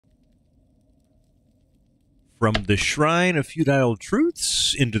From the shrine of futile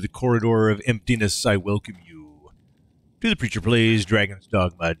truths into the corridor of emptiness, I welcome you to the Preacher Plays Dragon's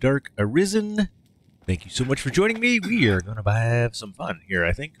Dogma Dark Arisen. Thank you so much for joining me. We are going to have some fun here,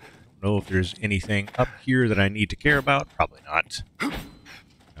 I think. I don't know if there's anything up here that I need to care about. Probably not.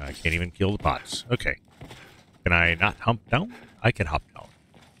 I can't even kill the pots. Okay. Can I not hump down? I can hop down.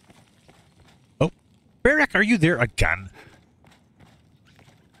 Oh, Barak, are you there again?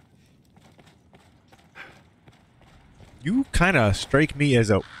 You kind of strike me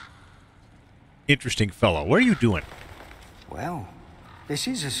as a interesting fellow. What are you doing? Well, this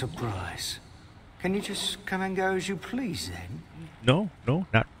is a surprise. Can you just come and go as you please, then? No,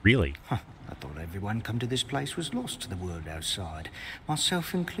 not really. Huh. I thought everyone come to this place was lost to the world outside,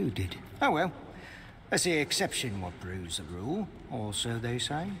 myself included. Oh well, that's the exception what proves the rule, or so they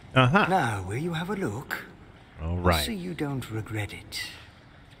say. Uh-huh. Now, will you have a look? All right. I'll see you don't regret it.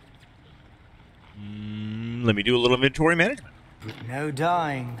 Let me do a little inventory management. But no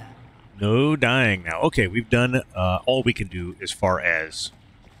dying. No dying now. Okay, we've done all we can do as far as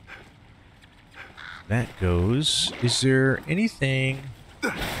that goes. Is there anything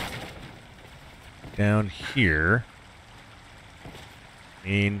down here? I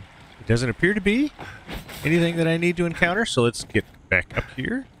mean, it doesn't appear to be anything that I need to encounter, so let's get back up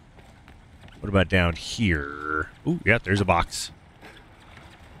here. What about down here? Ooh, yeah, there's a box.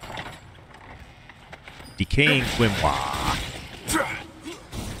 Decaying Quimwa.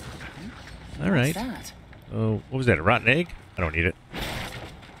 All right. Oh, what was that? A rotten egg? I don't need it.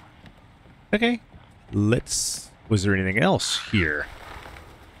 Okay. Let's... Was there anything else here?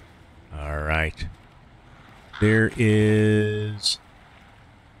 All right. There is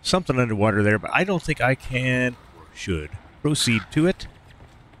something underwater there, but I don't think I can or should proceed to it.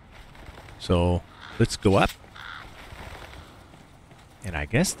 So let's go up. And I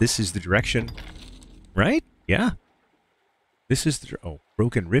guess this is the direction... Right? Yeah. This is the... Oh,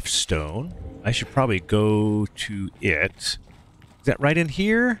 Broken Rift Stone. I should probably go to it. Is that right in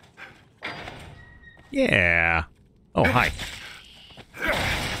here? Yeah. Oh, hi.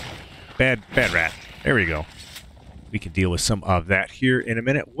 Bad rat. There we go. We can deal with some of that here in a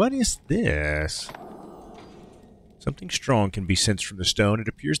minute. What is this? Something strong can be sensed from the stone. It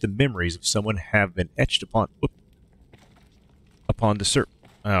appears the memories of someone have been etched upon... Whoop, upon the surface.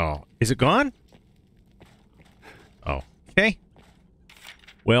 Oh, is it gone? Oh, okay.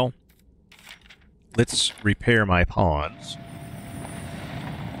 Well, let's repair my pawns.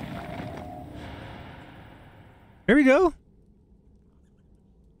 There we go.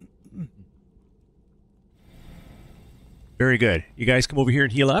 Very good. You guys come over here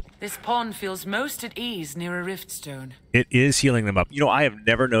and heal up. This pawn feels most at ease near a rift stone. It is healing them up. You know, I have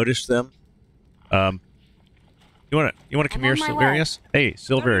never noticed them. You wanna come here, Silverius? Hey,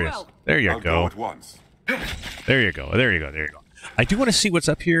 Silverius. Well. There you I'll go. go at once. There you go. There you go. There you go. I do want to see what's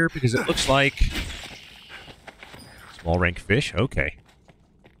up here because it looks like small rank fish. Okay.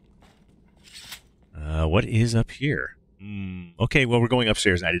 What is up here? Okay, well, we're going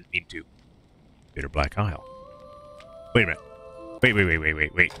upstairs. I didn't mean to. Bitter Black Isle. Wait a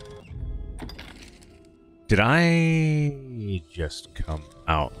minute. Wait. Did I just come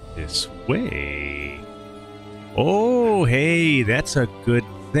out this way? Oh, hey, that's a good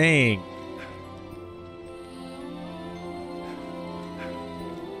thing.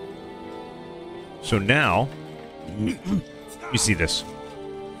 So now, you see this.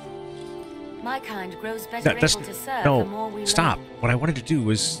 My kind grows better able to serve the more we stop. learn. What I wanted to do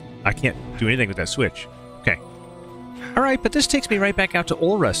was, I can't do anything with that switch. Okay. All right, but this takes me right back out to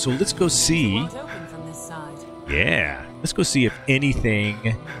Aura, so let's go see. Wide open from this side. Yeah, let's go see if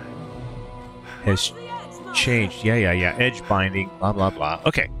anything has changed. Yeah. Edge binding, blah, blah, blah.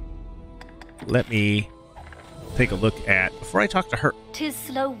 Okay. Let me take a look at, before I talk to her. 'Tis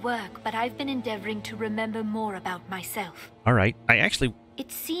slow work, but I've been endeavoring to remember more about myself. All right, I actually...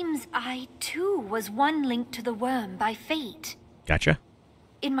 It seems I, too, was one linked to the worm by fate. Gotcha.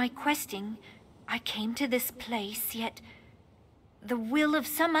 In my questing, I came to this place, yet the will of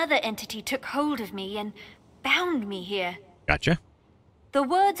some other entity took hold of me and bound me here. Gotcha. The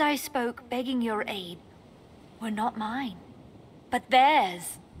words I spoke begging your aid were not mine, but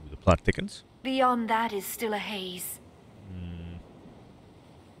theirs. The plot thickens. Beyond that is still a haze.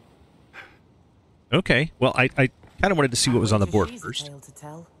 Okay, well, I kind of wanted to see what was on the board She's a first. tale to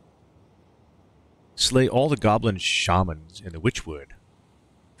tell. Slay all the goblin shamans in the Witchwood.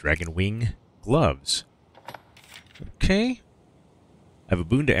 Dragon wing gloves. Okay. I have a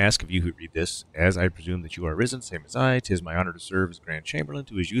boon to ask of you who read this. As I presume that you are Arisen, same as I, 'tis my honor to serve as Grand Chamberlain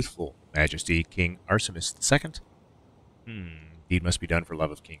to his youthful Majesty King Arsemus II. Deed must be done for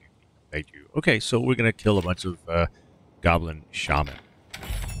love of King. I do. Okay, so we're going to kill a bunch of goblin shaman.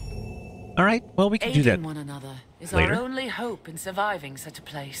 All right, well, we can do that Aiding one another is later. our only hope in surviving such a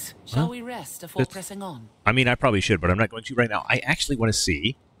place. Shall we rest afore pressing on? I mean, I probably should, but I'm not going to right now. I actually want to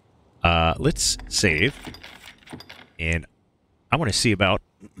see. Let's save. And I want to see about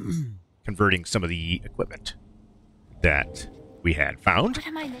converting some of the equipment that we had found. What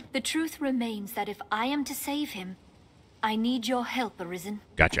am I? The truth remains that if I am to save him, I need your help, Arisen.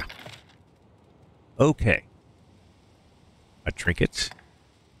 Gotcha. Okay. A trinket.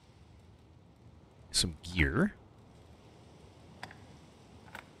 Some gear.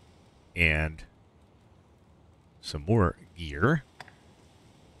 And some more gear.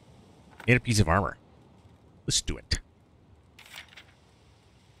 And a piece of armor. Let's do it.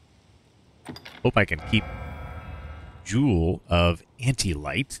 Hope I can keep Jewel of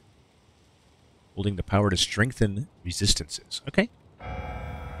Anti-Light, holding the power to strengthen resistances. Okay.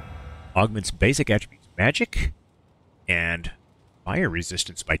 Augments basic attributes magic and fire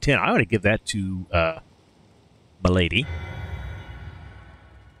resistance by 10. I ought to give that to Milady.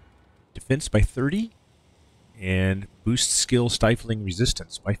 Defense by 30 and boost skill stifling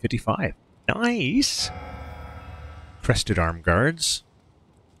resistance by 55. Nice. Crested arm guards.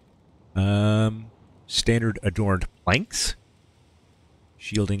 Standard adorned planks.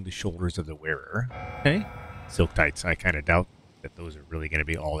 Shielding the shoulders of the wearer. Okay. Silk tights. I kind of doubt that those are really going to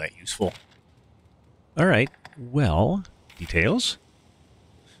be all that useful. Alright. Well, details.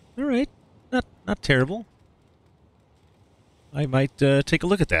 Alright. Not terrible. I might take a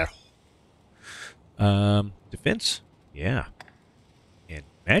look at that. Defense? Yeah. And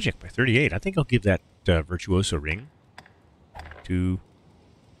magic by 38. I think I'll give that Virtuoso ring to...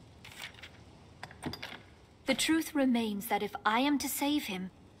 The truth remains that if I am to save him,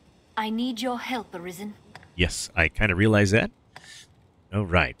 I need your help, Arisen. Yes, I kind of realize that. All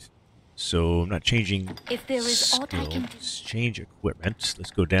right. So I'm not changing If there is aught I can do. Change equipment.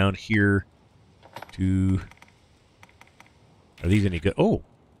 Let's go down here to... Are these any good? Oh.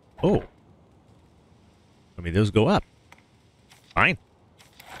 Oh. I mean, those go up. Fine.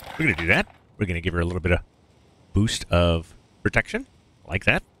 We're going to do that. We're going to give her a little bit of boost of protection. Like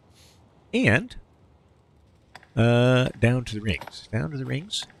that. And... down to the rings. Down to the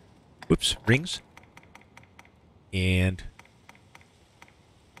rings. Whoops, rings. And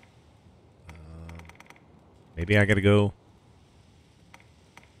maybe I gotta go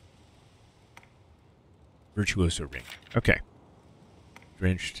Virtuoso ring. Okay.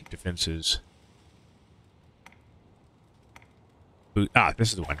 Drenched defenses. This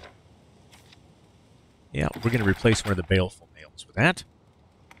is the one. Yeah, we're gonna replace one of the baleful nails with that.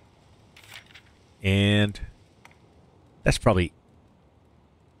 And that's probably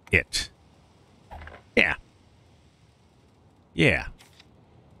it. Yeah. Yeah.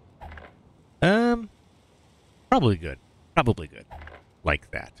 Probably good. Probably good.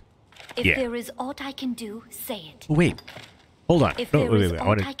 Like that. If Yeah. there is aught I can do, say it. Oh, wait. Hold on. If No, there wait, is wait,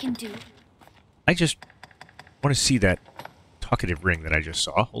 aught I can do, I just want to see that talkative ring that I just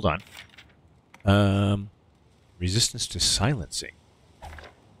saw. Hold on. Resistance to silencing.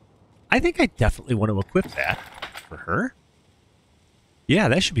 I think I definitely want to equip that for her. Yeah,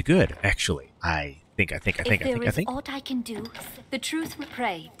 that should be good, actually. I think. if there is aught I can do, the truth we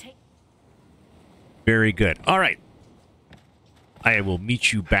pray. Very good. All right. I will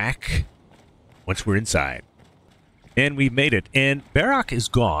meet you back once we're inside. And we've made it. And Barak is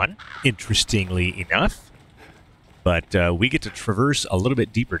gone, interestingly enough. But we get to traverse a little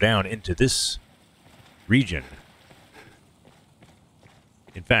bit deeper down into this region.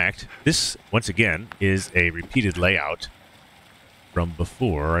 In fact, this, once again, is a repeated layout from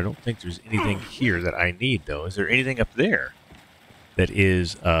before. I don't think there's anything here that I need, though. Is there anything up there that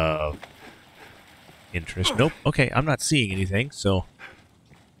is of interest? Nope. Okay, I'm not seeing anything, so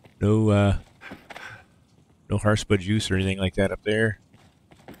no Harspud juice or anything like that up there.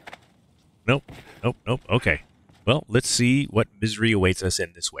 Nope. Nope. Nope. Okay. Well, let's see what misery awaits us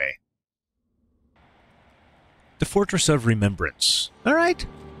in this way. The Fortress of Remembrance. All right.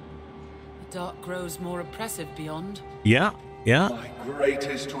 The dark grows more oppressive beyond. Yeah. Yeah. My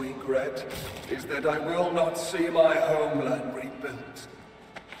greatest regret is that I will not see my homeland rebuilt.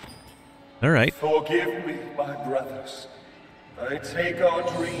 All right. Forgive me, my brothers. I take our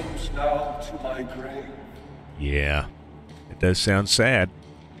dreams now to my grave. Yeah. It does sound sad.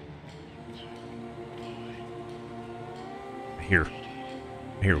 I hear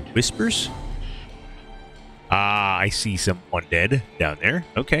whispers. Ah, I see some undead down there.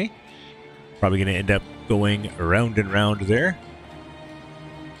 Okay. Probably going to end up going around and round there.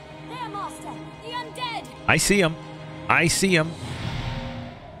 There, Master! The undead! I see him. I see him.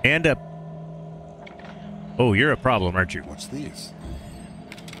 And up. Oh, you're a problem, aren't you? What's this?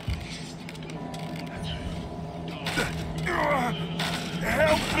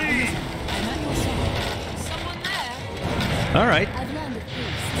 Help me! Someone there? All right. I've learned of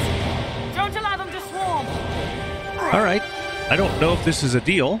priests. Don't allow them to swarm. All right. I don't know if this is a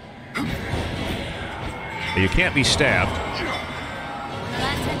deal. You can't be stabbed. When the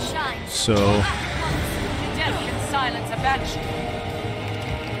lantern shines, So, Death can silence a banshee.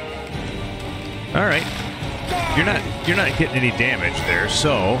 all right. You're not getting any damage there.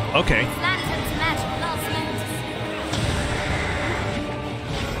 So, okay. this lantern's magic lasts long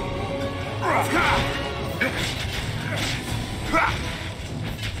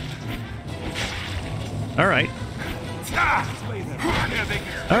to All right.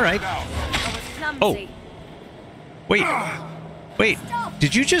 All right. I was clumsy. Oh. Wait. Wait.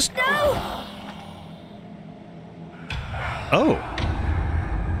 Did you just... No! Oh.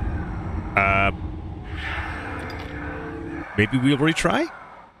 Maybe we'll retry?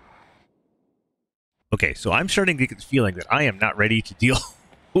 Okay, so I'm starting to get the feeling that I am not ready to deal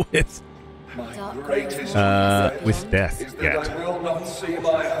with My greatest with death is that yet. I will not see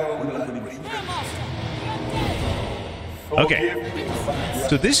my homeland. Okay. Forgive me, my brother.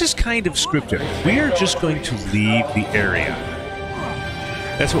 So this is kind of scripted. We are just going to leave the area.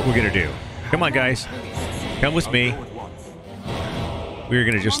 That's what we're going to do. Come on, guys. Come with me. We're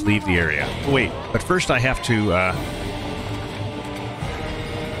going to just leave the area. Oh, wait, but first I have to...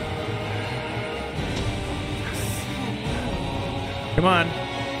 Come on.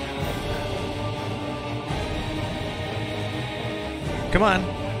 Come on.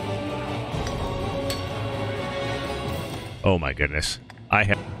 Oh my goodness. I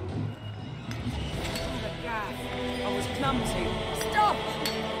have... I was clumsy. Stop!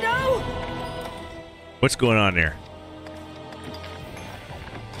 No! What's going on there?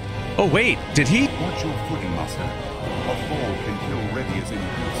 Oh wait, did he... Watch your footing, master. A fall can kill ready as any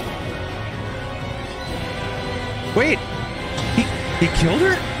beast. Wait! He killed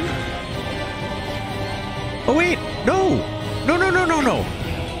her? Oh wait, no! No, no, no, no, no!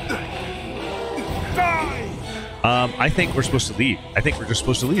 I think we're supposed to leave. I think we're just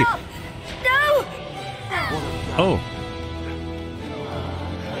supposed to leave. Stop! No! Oh.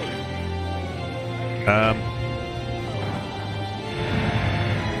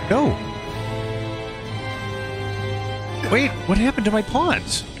 No. Wait, what happened to my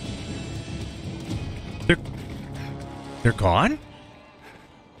pawns? They're gone?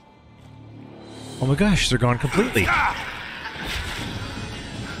 Oh my gosh, they're gone completely.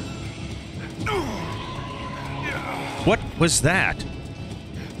 What was that?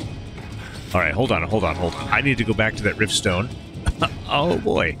 Alright, hold on. I need to go back to that Riftstone. Oh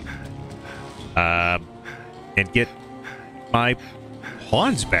boy. And get my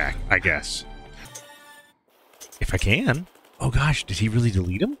pawns back, I guess. If I can. Oh gosh, did he really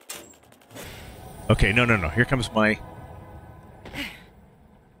delete them? Okay, no. Here comes my...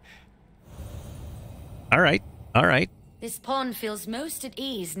 Alright. This pawn feels most at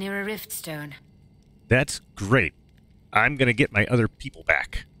ease near a riftstone. That's great. I'm gonna get my other people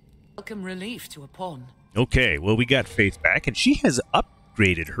back. Welcome relief to a pawn. Okay, well, we got Faith back, and she has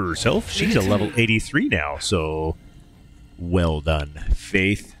upgraded herself. She's a level 83 now, so well done,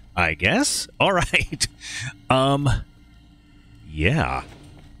 Faith, I guess. All right. Yeah.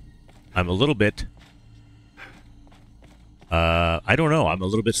 I'm a little bit... I don't know. I'm a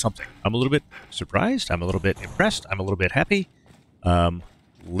little bit something. I'm a little bit surprised. I'm a little bit impressed. I'm a little bit happy.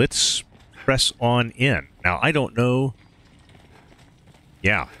 Let's press on in. Now, I don't know...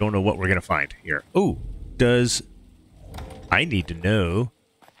 Yeah, don't know what we're going to find here. Oh, does... I need to know...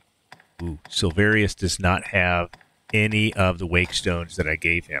 Ooh, Silverius does not have any of the wake stones that I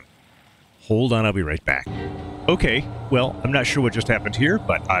gave him. Hold on, I'll be right back. Okay, well, I'm not sure what just happened here,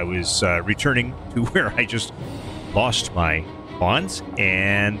 but I was returning to where I just lost my pawns,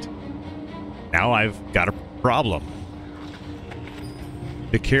 and now I've got a problem.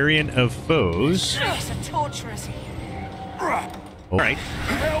 The carrion of foes... It's a torturous. All right.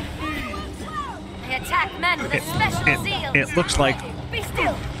 They attack men with a special zeal. It looks like Be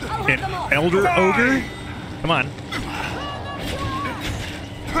still. I'll an hold them off. elder ogre. Come on.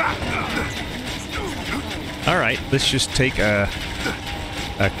 All right, let's just take a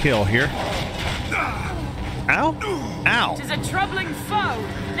kill here. Ow! Ow! It is a troubling foe.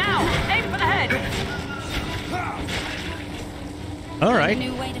 Now, aim for the head. All right.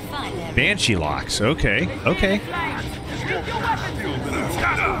 New way to fight them. Banshee locks. Okay. Okay. Flames. Keep your weapons.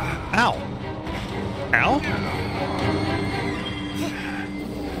 Ow! Ow!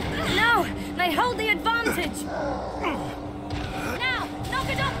 No, they hold the advantage. Now, knock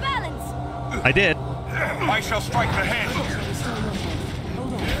it off I did. I shall strike the head.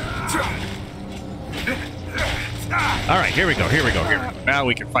 All right, here we go. Here we go. Here. Now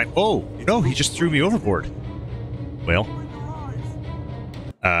we can find. Oh no, he just threw me overboard. Well,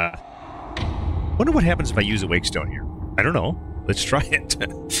 wonder what happens if I use a wake stone here. I don't know. Let's try it.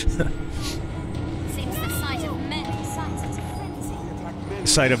 Seems the sight of men excites a frenzy.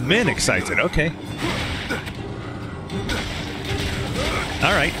 Sight of men excited. Okay.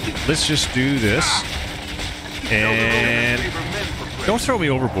 All right, let's just do this. And don't throw me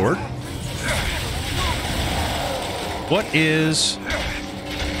overboard. What is...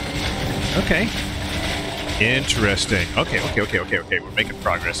 Okay. Interesting. Okay. We're making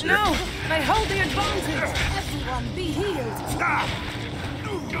progress here. No! They hold the advantage! Everyone be healed.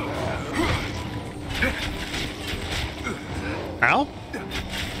 Ow?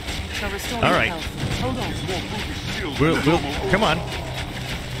 Shall restore All your right. health. Hold on. We'll come on.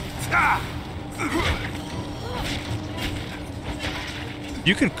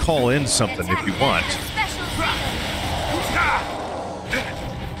 You can call in something if you want. Special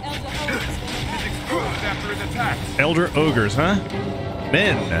After his attack. Elder ogres, huh?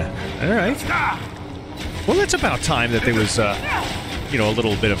 Men. All right. Well, it's about time that there was, you know, a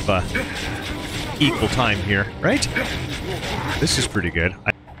little bit of equal time here, right? This is pretty good.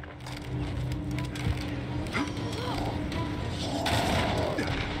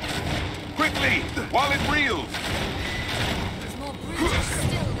 Quickly, while it reels. more brutish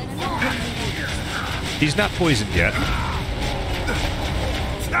still than a normal. He's not poisoned yet. His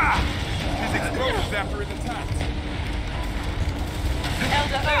explosions after his attack.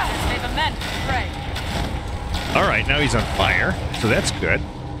 Elder ogres favor men to pray. All right, now he's on fire, so that's good.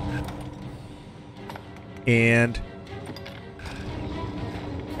 And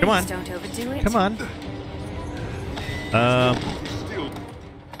come on, Don't overdo it. come on. Still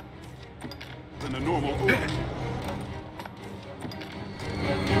than a normal ogre.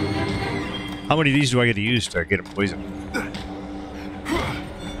 How many of these do I get to use to get him poisoned?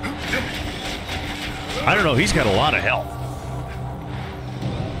 I don't know. He's got a lot of health.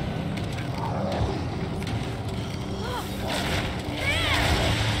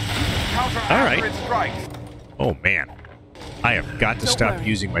 Counter All right. after it strikes. Oh man, I have got to stop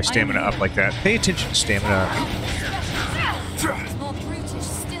using my stamina up like that. Pay attention to stamina. It's more brutish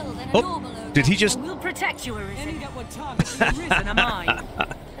still than a Oh, normal ogre. did he just? We'll protect you, Arisen. That would target Arisen am I.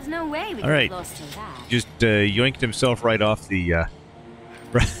 There's no way we All right. get lost in that. Just yoinked himself right off the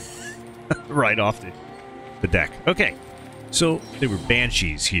right off the deck. Okay, so there were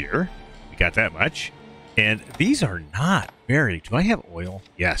banshees here. We got that much, and these are not very. Do I have oil?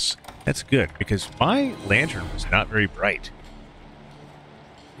 Yes, that's good because my lantern was not very bright.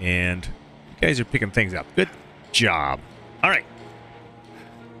 And you guys are picking things up. Good job. All right.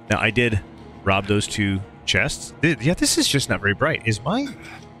 Now I did rob those two chests. Yeah, this is just not very bright. Is my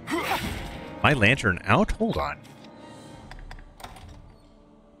lantern out? Hold on.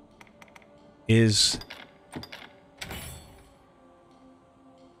 Is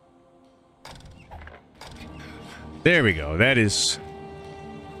there we go. That is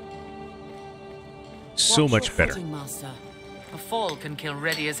so Watch much your better. footing, Master. A fall can kill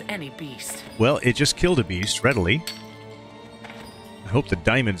ready as any beast. Well, it just killed a beast readily. I hope the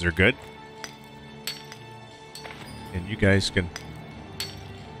diamonds are good. And you guys can...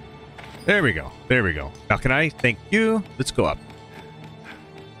 There we go. There we go. Now, can I? Thank you. Let's go up.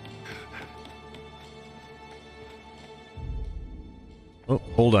 Oh,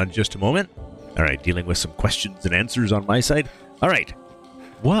 hold on just a moment. All right, dealing with some questions and answers on my side. All right.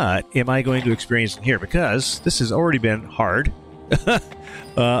 What am I going to experience in here? Because this has already been hard.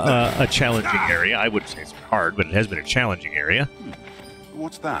 A challenging area. I wouldn't say it's been hard, but it has been a challenging area.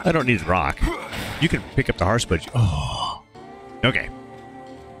 What's that? I don't need rock. You can pick up the hearth spudge. Oh. Okay.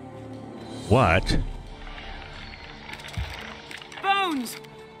 What? Bones!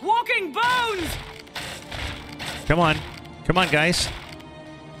 Walking bones! Come on. Come on, guys.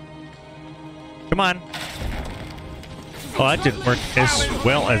 Come on. Oh, that didn't work as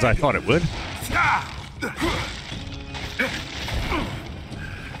well as I thought it would.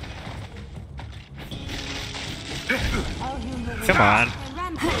 Come on.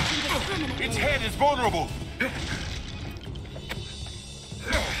 Its head is vulnerable.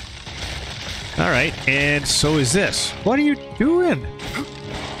 All right, and so is this. What are you doing?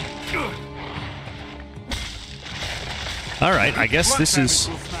 All right, I guess this is...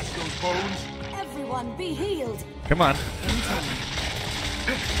 Everyone be healed. Come on.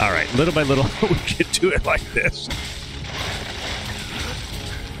 All right, little by little, we get to it like this.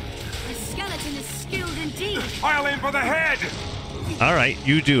 The skeleton is skilled indeed. I'll aim for the head. All right,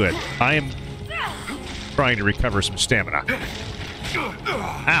 you do it. I am trying to recover some stamina.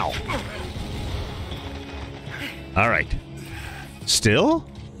 Ow. All right. Still?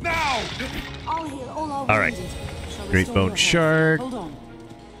 Now! All right. Great bone shard. Hold on.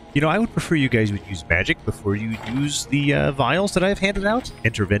 You know, I would prefer you guys would use magic before you use the vials that I've handed out.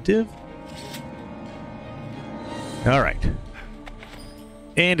 Interventive. All right.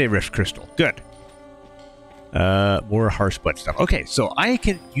 And a rift crystal. Good. More harsh blood stuff. Okay, so I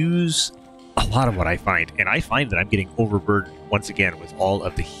can use a lot of what I find, and I find that I'm getting overburdened once again with all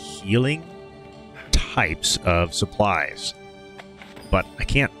of the healing types of supplies. But I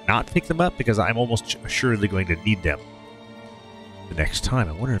can't not pick them up because I'm almost assuredly going to need them the next time.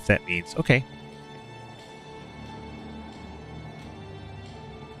 I wonder if that means... Okay.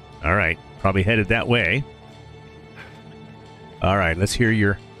 Alright, probably headed that way. Alright, let's hear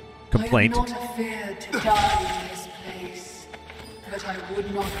your complaint. I am not afeard to die in this place, but I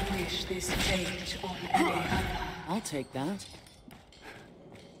would not wish this fate on any other. I'll take that.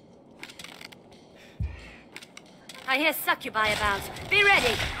 I hear succubi about. Be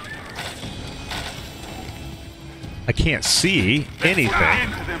ready. I can't see anything.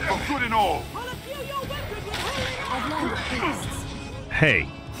 End to them for good and all. Hey.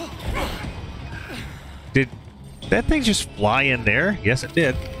 Did that thing just fly in there? Yes, it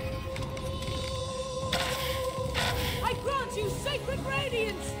did. I grant you sacred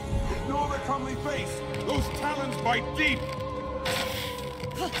radiance! Ignore the comely face. Those talons bite deep.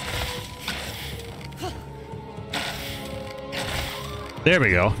 There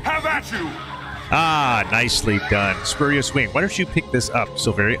we go. Have at you. Ah, nicely done. Spurious Wing. Why don't you pick this up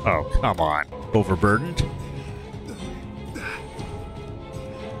so very... Oh, come on. Overburdened.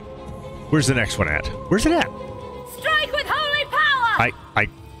 Where's the next one at? Where's it at? Strike with holy power! I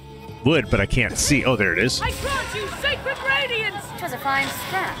would, but I can't see. Oh, there it is. I grant you sacred radiance! 'Twas a fine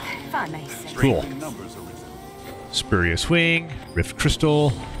scrap, if I may say. Cool. Numbers arisen. Spurious Wing. Rift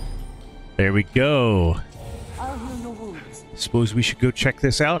Crystal. There we go. I'll heal your wounds. Suppose we should go check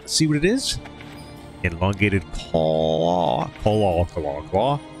this out and see what it is. Elongated claw.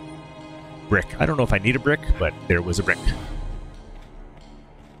 Claw. Brick. I don't know if I need a brick, but there was a brick.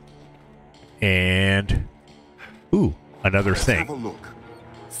 And... Ooh, another Let's thing. have a look.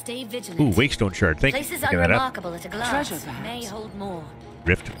 Stay vigilant. Ooh, Wakestone Shard. Thank you Places for picking that up. unremarkable at a glance. Treasure, perhaps. May hold more.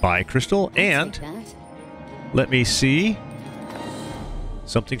 Rift by Crystal. And Take that. let me see.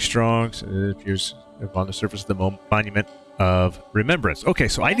 Something strong appears on the surface of the monument of remembrance. Okay,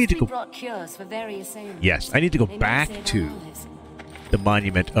 so I need to go... Brought cures for various ailments. Yes, I need to go They may back save our to lives. the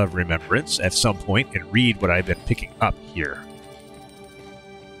Monument of Remembrance at some point and read what I've been picking up here.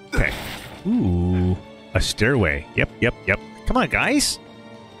 Okay. Ooh, a stairway. Yep. Come on, guys.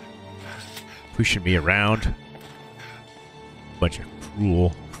 Pushing me around. Bunch of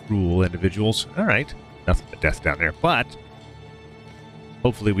cruel individuals. All right. Nothing but death down there, but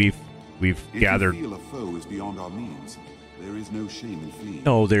hopefully we've If gathered... you feel a foe is beyond our means, there is no shame in fleeing.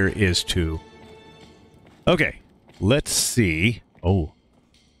 No, there is too. Okay, let's see. Oh.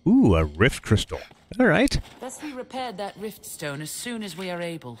 Ooh, a rift crystal. All right. Best we repaired that rift stone as soon as we are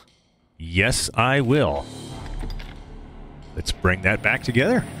able. Yes, I will. Let's bring that back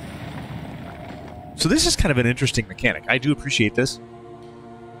together. So this is kind of an interesting mechanic. I do appreciate this.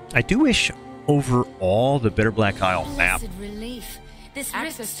 I do wish overall the Bitter Black Isle map... Blessed relief. This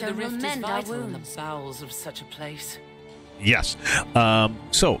Access to the rift will rift is mend our vital in the wounds. bowels of such a place. Yes.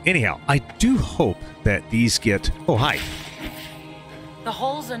 So, anyhow, I do hope that these get... Oh, hi. The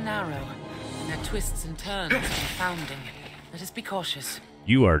holes are narrow, and their twists and turns are confounding. Let us be cautious.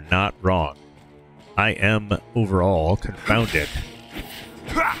 You are not wrong. I am overall confounded.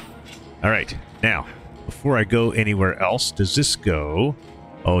 All right. Now, before I go anywhere else, does this go...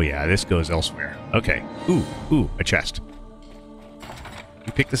 Oh, yeah, this goes elsewhere. Okay. Ooh, a chest.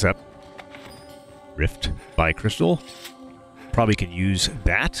 You pick this up. Rift by Crystal. Probably can use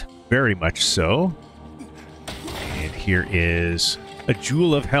that. Very much so. And here is a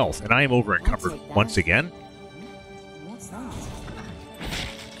Jewel of Health. And I am over encumbered once again. What's that?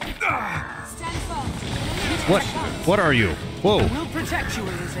 What are you? Whoa. We'll protect you,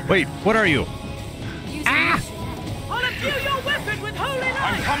 Arisen. Wait, what are you? I'll imbue your weapon with holy light!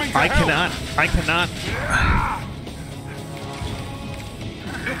 I'm coming to I help. cannot.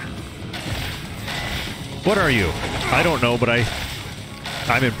 What are you? I don't know, but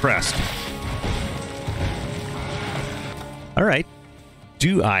I'm impressed. All right.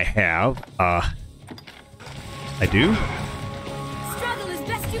 Do I have, I do? Struggle as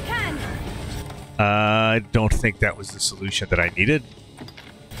best you can. I don't think that was the solution that I needed.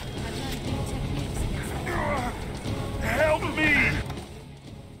 Help me!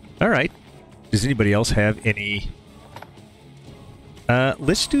 All right. Does anybody else have any...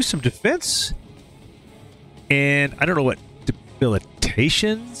 let's do some defense. And I don't know what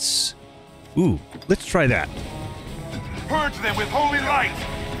debilitations. Ooh, let's try that. Purge them with holy light!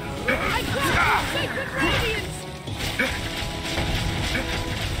 I grant you sacred radiance!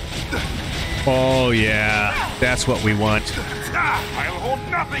 Oh, yeah. That's what we want. I'll hold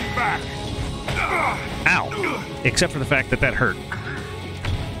nothing back! Ow. Except for the fact that that hurt.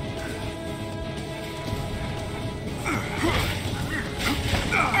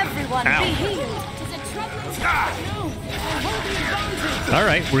 Everyone Ow. be healed. Is it troubling? No, I hold the advantage. All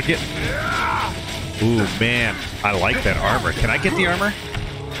right, we're getting... Ooh, man. I like that armor. Can I get the armor?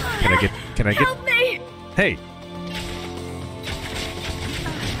 Can I get... Help me! Hey.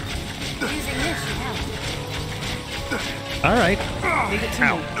 Using this should help. All right. Leave it to me.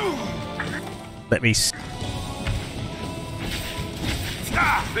 Ow. Let me...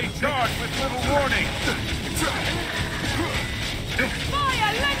 They charge with little warning!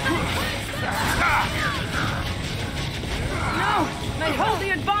 Fire, let them No, they hold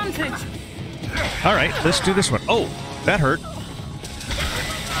the advantage. All right, let's do this one. Oh, that hurt.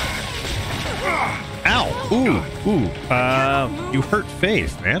 Ow. Ooh. Ooh. You hurt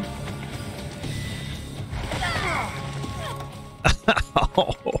Faith, man.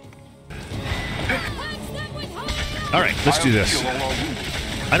 All right, let's do this.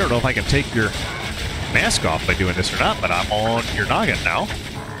 I don't know if I can take your mask off by doing this or not, but I'm on your noggin now.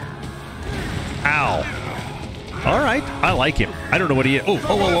 Ow. All right, I like him. I don't know what he is. Oh,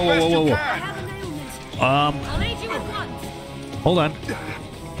 whoa, whoa, whoa, whoa, whoa, whoa. I'll aid you at once. Hold on.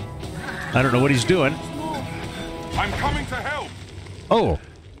 I don't know what he's doing. I'm coming to help! Oh,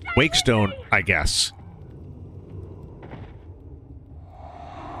 Wakestone, I guess.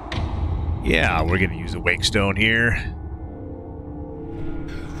 Yeah, we're gonna use a Wakestone here.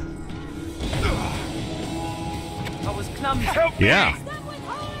 I was clumsy. Help me! Yeah.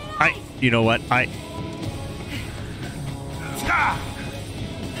 You know what? All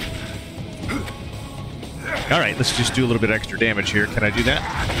right, let's just do a little bit extra damage here. Can I do that?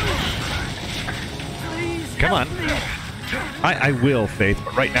 Come on. I will, Faith,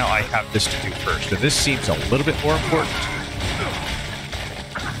 but right now I have this to do first, and this seems a little bit more important.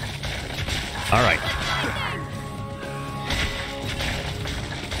 All right.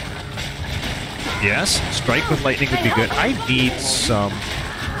 Yes, strike with lightning would be good. I need some...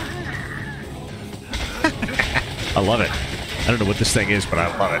 I love it. I don't know what this thing is, but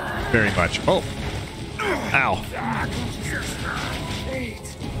I love it very much. Oh. Ow.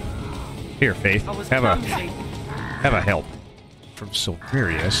 Here, Faith. Have a help from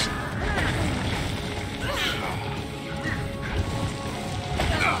Silverius.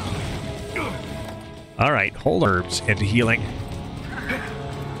 All right, hold herbs into healing.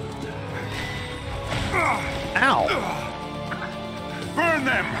 Ow! Burn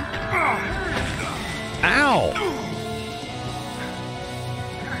them! Ow!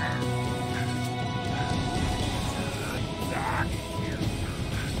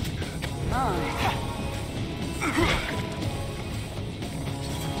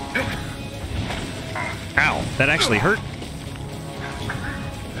 Ow, that actually hurt.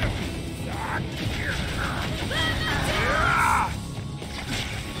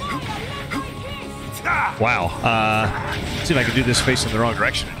 Wow. Let's see if I can do this facing the wrong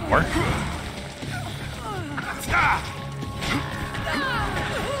direction anymore.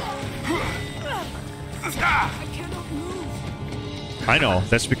 I know.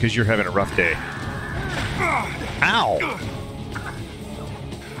 That's because you're having a rough day. Ow!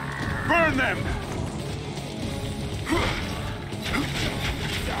 Burn them!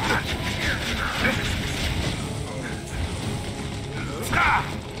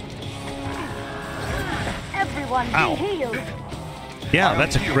 Everyone Ow. be healed. Yeah,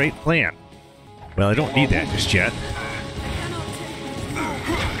 that's a great plan. Well, I don't need that just yet.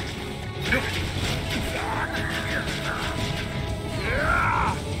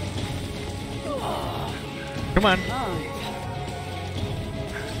 Come on.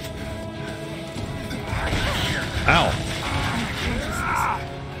 Ow.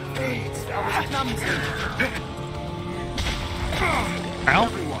 Ow.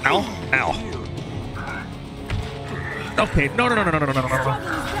 Ow. Ow. Okay, no. I'm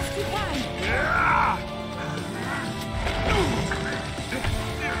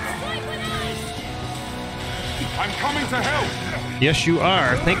coming to help! Yes, you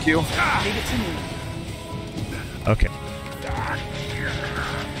are. Thank you. Leave it to me. Okay.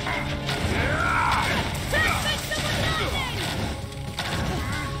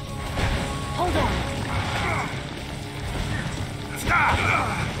 Hold on.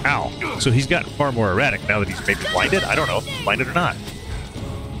 Ow. So he's gotten far more erratic now that he's maybe blinded? I don't know if he's blinded or not.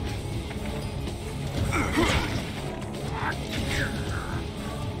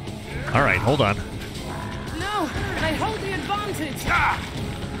 Alright, hold on. No, I hold the advantage.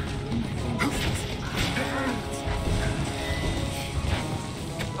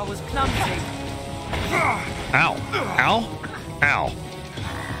 I was clumsy. Ow. Ow. Ow.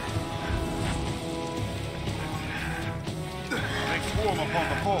 They swarm upon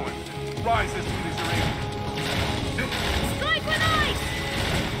the forward. Rise as soon as you're able. Strike with ice!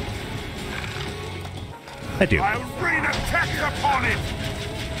 I do. I'll rain attack upon it!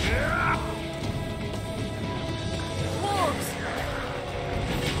 Wolves!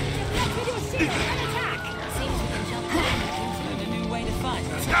 Get with your shield and attack! Seems we can jump in. Learned a new way to fight.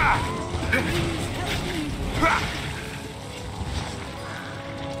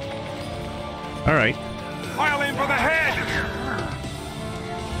 Alright. I'll aim for the head!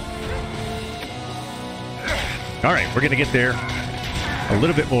 Alright, we're gonna get there a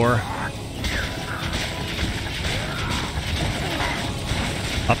little bit more.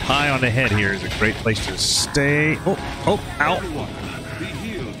 Up high on the head here is a great place to stay. Oh, oh, ow. Be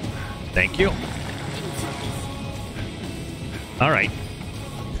healed. Thank you. Alright.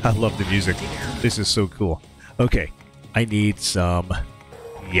 I love the music. This is so cool. Okay. I need some...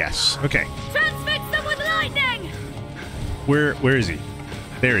 Yes. Okay. Transfix them with lightning! Where is he?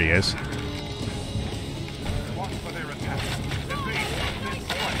 There he is. Watch for their attack. Then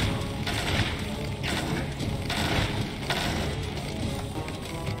strike.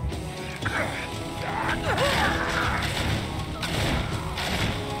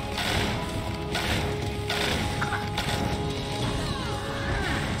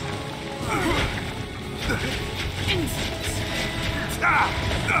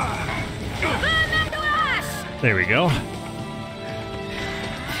 Burn them to ash! There we go.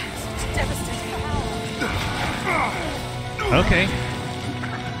 Devastating power. Okay.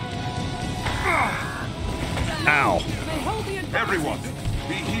 Ow. They hold the advantage. Everyone,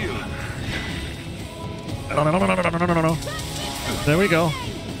 be healed. No. There we go.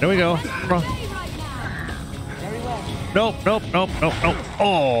 There we go. Ready right now. Very well. Nope.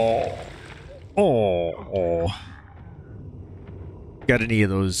 Oh. Oh. Got any of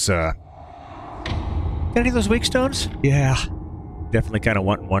those, wake stones? Yeah. Definitely kind of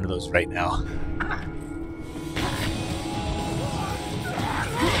want one of those right now.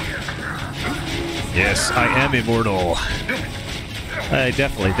 Yes, I am immortal. I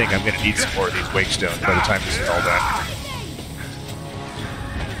definitely think I'm going to need some more of these wake stones by the time this is all done.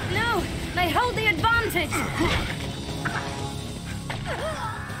 No, they hold the advantage.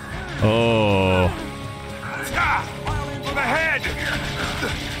 Oh. I'll aim for the head!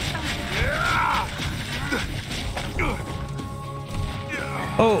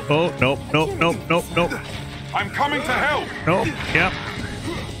 Oh, nope. I'm coming to help! Nope, yep.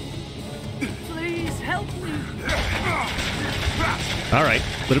 Please help me. All right,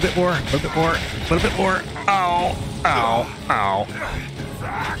 a little bit more. Ow.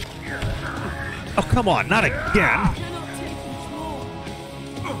 Oh, come on, not again. Cannot take much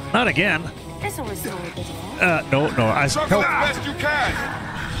more. Not again. This'll restore a bit of health. No. I Suffer help. the best you can!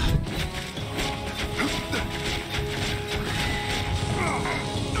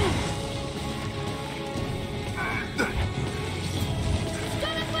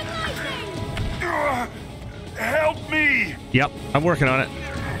 Help me! Yep, I'm working on it.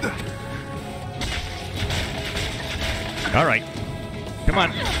 All right. Come on.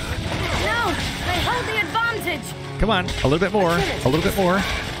 No, they hold the advantage. Come on. A little bit more.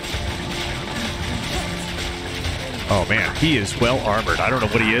 Oh, man. He is well armored. I don't know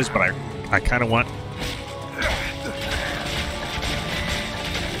what he is, but I kind of want...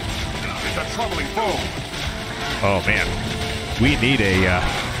 It's a troubling foe. Oh, man. We need a...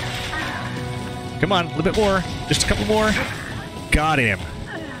 Come on. A little bit more. Just a couple more. Got him.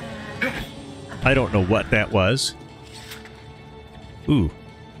 I don't know what that was. Ooh.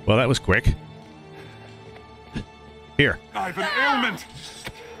 Well, that was quick. Here. I've an ailment.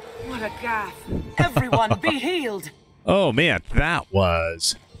 What a gaff. Everyone be healed. Oh, man. That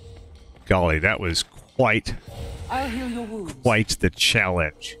was... Golly, that was quite I'll heal your wounds. the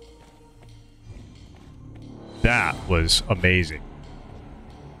challenge. That was amazing.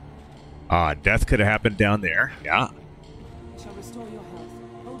 Death could have happened down there. Yeah. I shall restore your health.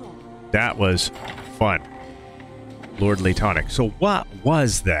 Hold on. That was fun. Lordly Tonic. So what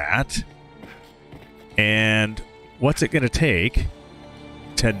was that? And what's it going to take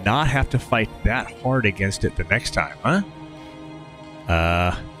to not have to fight that hard against it the next time, huh?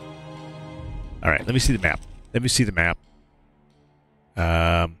 All right, let me see the map.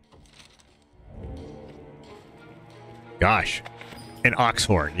 Gosh. An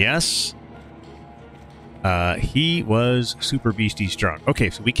oxhorn, yes. He was super beastie strong. Okay,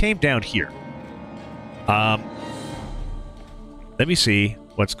 so we came down here. Let me see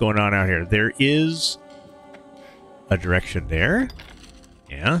what's going on out here. There is a direction there.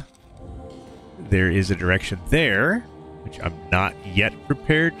 Yeah. There is a direction there, which I'm not yet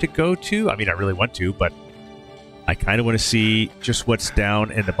prepared to go to. I mean, I really want to, but I kind of want to see just what's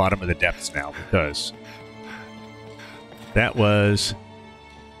down in the bottom of the depths now, because that was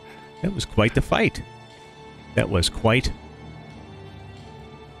quite the fight. That was quite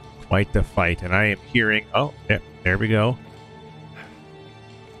the fight. And I am hearing... Oh, there we go.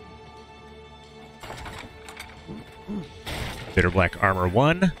 Bitter Black Armor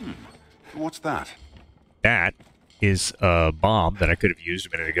 1. What's that? That is a bomb that I could have used a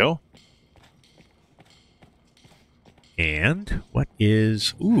minute ago. And what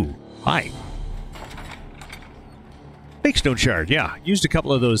is... Ooh, hi. Fake Stone Shard, yeah. Used a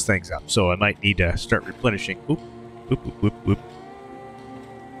couple of those things up, so I might need to start replenishing. Oop, whoop, whoop, whoop, whoop.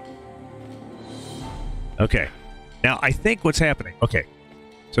 Okay. Now, I think what's happening... Okay.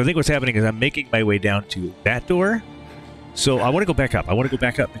 So I think what's happening is I'm making my way down to that door. So I want to go back up. I want to go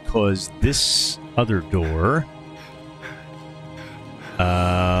back up because this other door...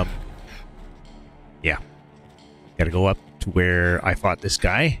 Yeah. Got to go up to where I fought this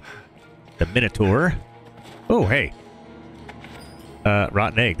guy. The Minotaur. Oh, hey.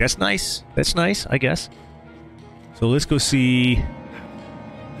 Rotten egg. That's nice. That's nice, I guess. So let's go see...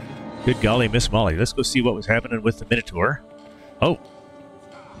 Good golly, Miss Molly. Let's go see what was happening with the Minotaur. Oh.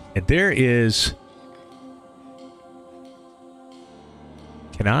 And there is...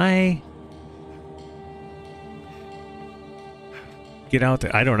 Can I... get out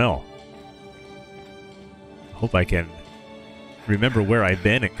there? I don't know. Hope I can remember where I've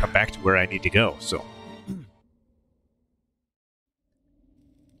been and come back to where I need to go, so...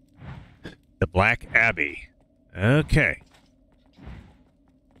 The Black Abbey. Okay.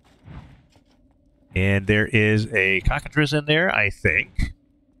 And there is a cockatrice in there, I think.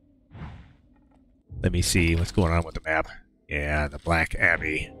 Let me see what's going on with the map. Yeah, the Black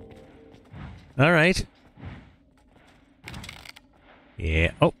Abbey. All right.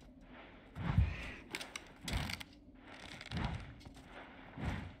 Yeah. Oh.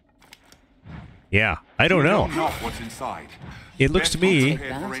 Yeah, I don't know. What's inside. It looks to me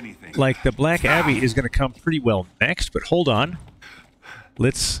like the Black Abbey is going to come pretty well next, but hold on.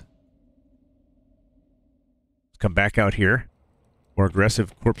 Let's come back out here. More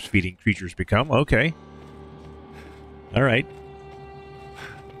aggressive corpse-feeding creatures become. Okay. All right.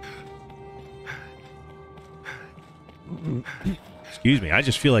 Excuse me. I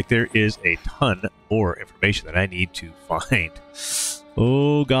just feel like there is a ton more information that I need to find.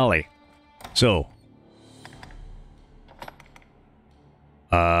 Oh, golly. So,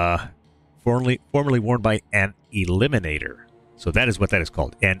 formerly worn by an Eliminator. So that is what that is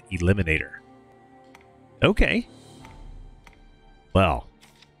called, an Eliminator. Okay. Well,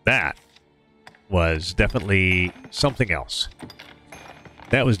 that was definitely something else.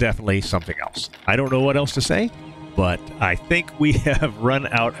 That was definitely something else. I don't know what else to say, but I think we have run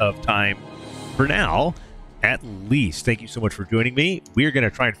out of time for now. At least. Thank you so much for joining me. We're going to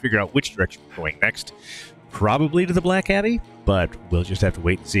try and figure out which direction we're going next. Probably to the Black Abbey, but we'll just have to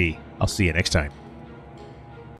wait and see. I'll see you next time.